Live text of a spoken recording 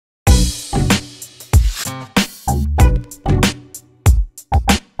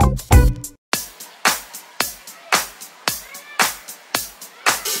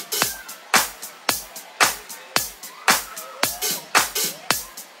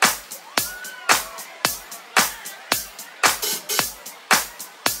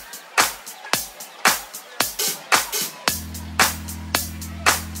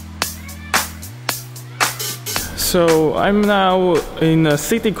So I'm now in a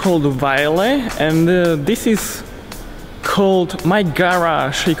city called Vejle, and this is called My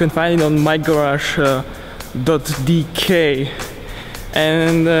Garage. You can find it on MyGarage.dk,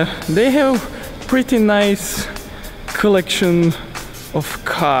 and they have pretty nice collection of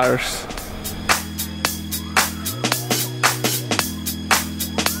cars.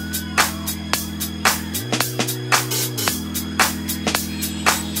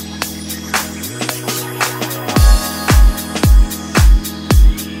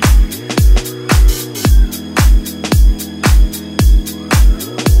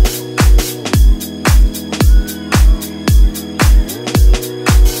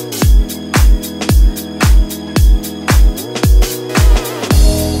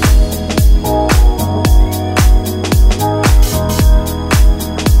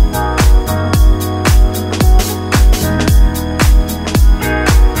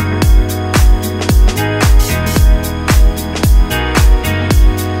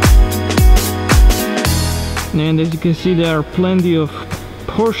 And as you can see, there are plenty of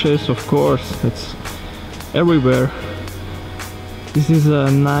Porsches, of course, it's everywhere. This is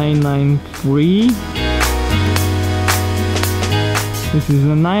a 993. This is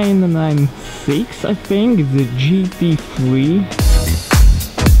a 996, I think. It's a GT3.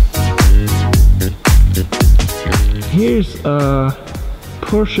 Here's a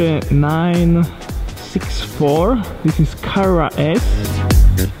Porsche 964. This is Carrera S.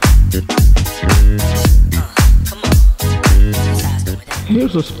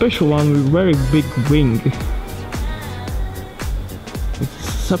 Here's a special one with very big wing. It's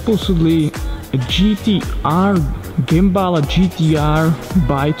supposedly a GTR, Gembala GTR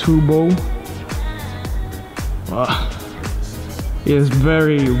bi-turbo. It has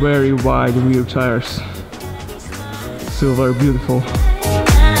very, very wide rear tires. Still very beautiful.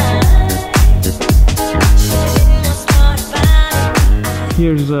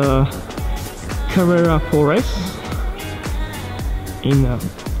 Here's a Carrera 4S. In a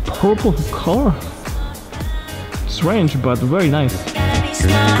purple color. Strange, but very nice.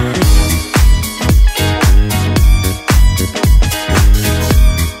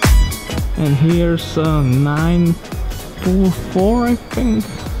 And here's a 944, I think.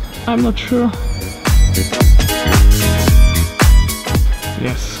 I'm not sure.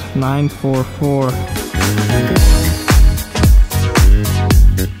 Yes, 944.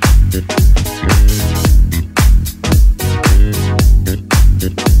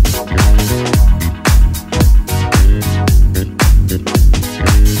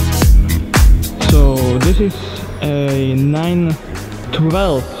 This is a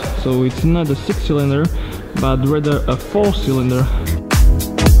 912, so it's not a 6-cylinder, but rather a 4-cylinder.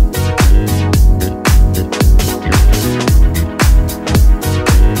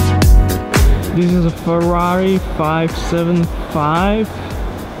 This is a Ferrari 575.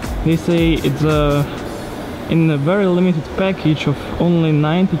 They say it's in a very limited package of only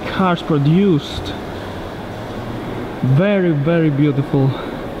 90 cars produced. Very, very beautiful.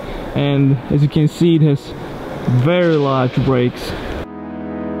 And as you can see, it has very large brakes.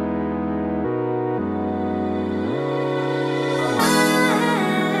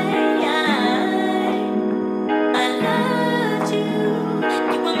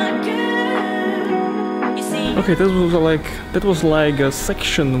 Okay, that was like a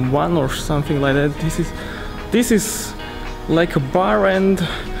section 1 or something like that. This is like a bar, and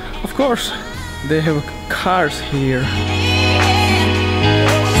of course they have cars here.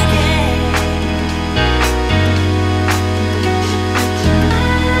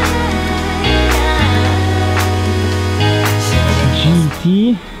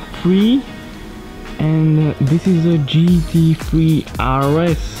 GT3, and this is a GT3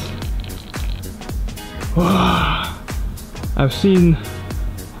 RS. I've seen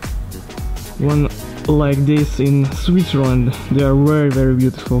one like this in Switzerland. They are very, very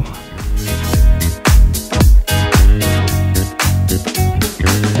beautiful.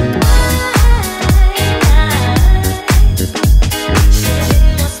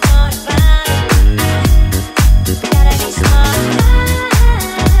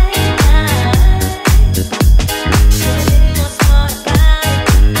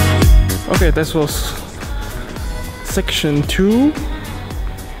 Okay, this was section 2.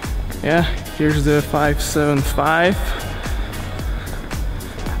 Yeah, here's the 575,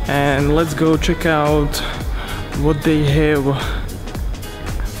 and let's go check out what they have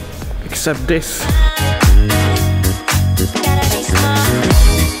except this.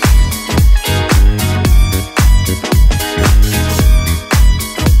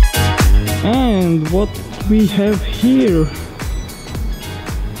 And what we have here,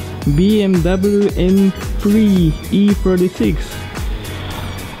 BMW E3, E36.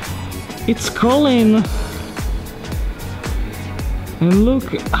 It's calling. And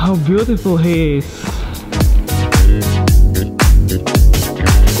look how beautiful he is.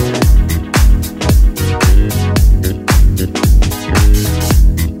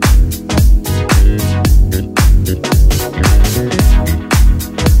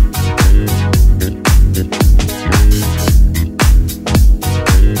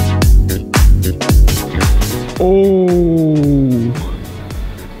 Oh,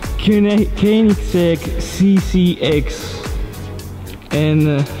 Koenigsegg CCX. And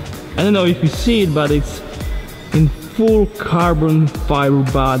I don't know if you see it, but it's in full carbon fiber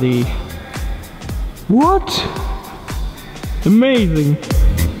body. What? Amazing!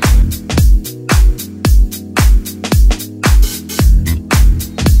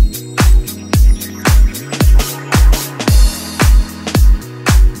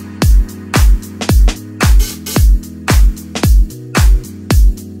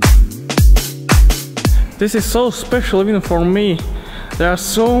 This is so special even for me. There are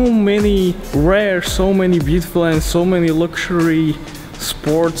so many rare, so many beautiful and so many luxury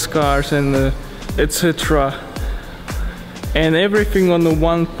sports cars and etc. And everything on the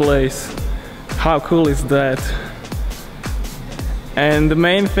one place. How cool is that? And the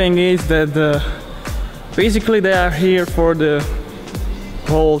main thing is that basically they are here for the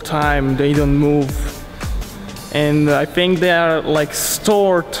whole time. They don't move. And I think they are like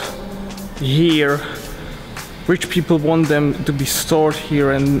stored here. Rich people want them to be stored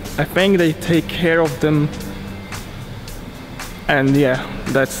here, and I think they take care of them, and yeah,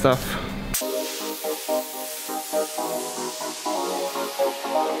 that stuff.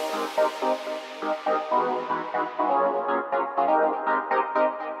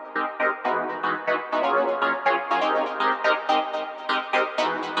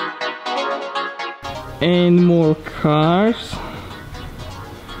 And more cars.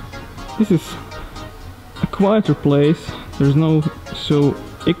 This is a quieter place, there's no so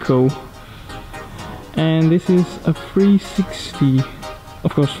echo. And this is a 360,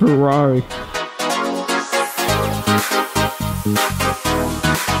 of course Ferrari.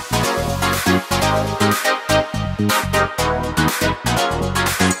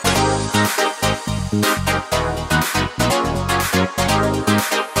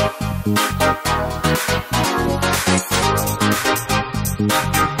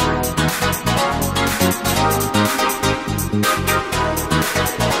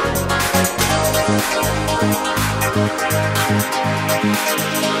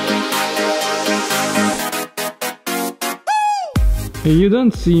 You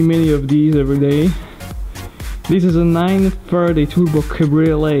don't see many of these every day. This is a 930 Turbo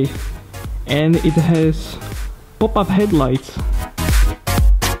Cabriolet and it has pop-up headlights.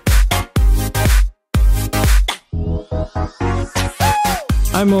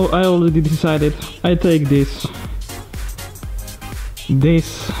 I already decided I take this.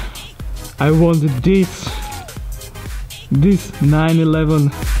 I want this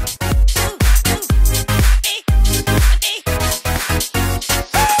 911.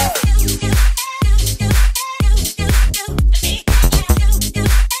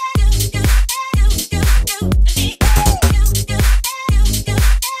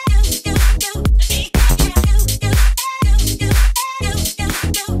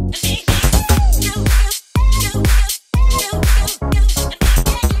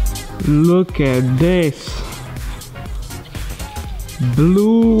 Look at this,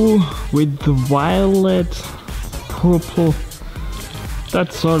 blue with the violet, purple,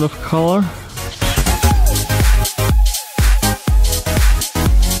 that sort of color.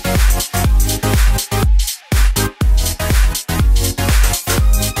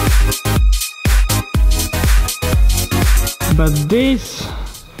 But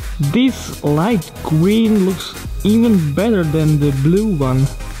this light green looks even better than the blue one.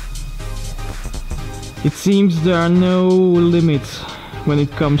 It seems there are no limits when it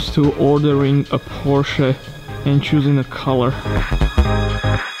comes to ordering a Porsche and choosing a color.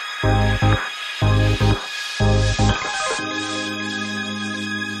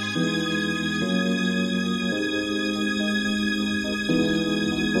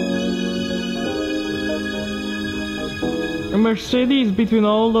 A Mercedes between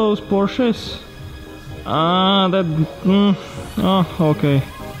all those Porsches? Okay.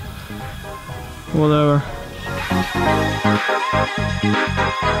 Whatever.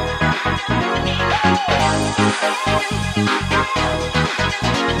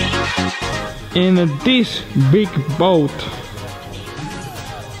 In this big boat,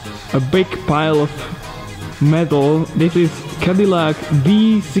 a big pile of metal, this is Cadillac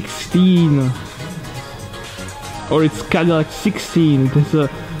V16. or it's Cadillac 16. It has a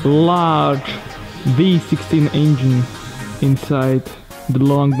large V16 engine inside the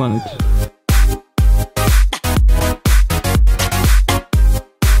long bonnet.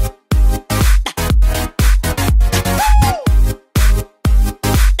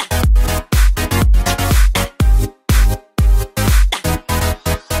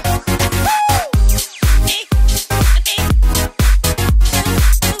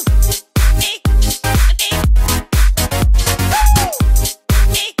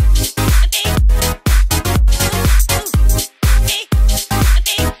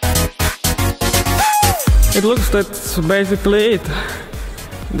 It looks that's basically it.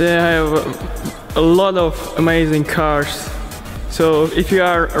 They have a lot of amazing cars. So if you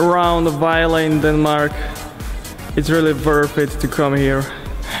are around Vejle in Denmark, it's really worth it to come here.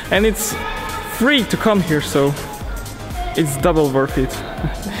 And it's free to come here, so it's double worth it.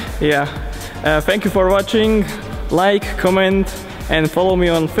 Yeah. Thank you for watching. Like, comment, and follow me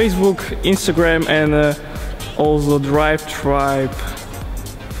on Facebook, Instagram, and also Drive Tribe.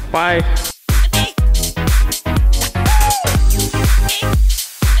 Bye.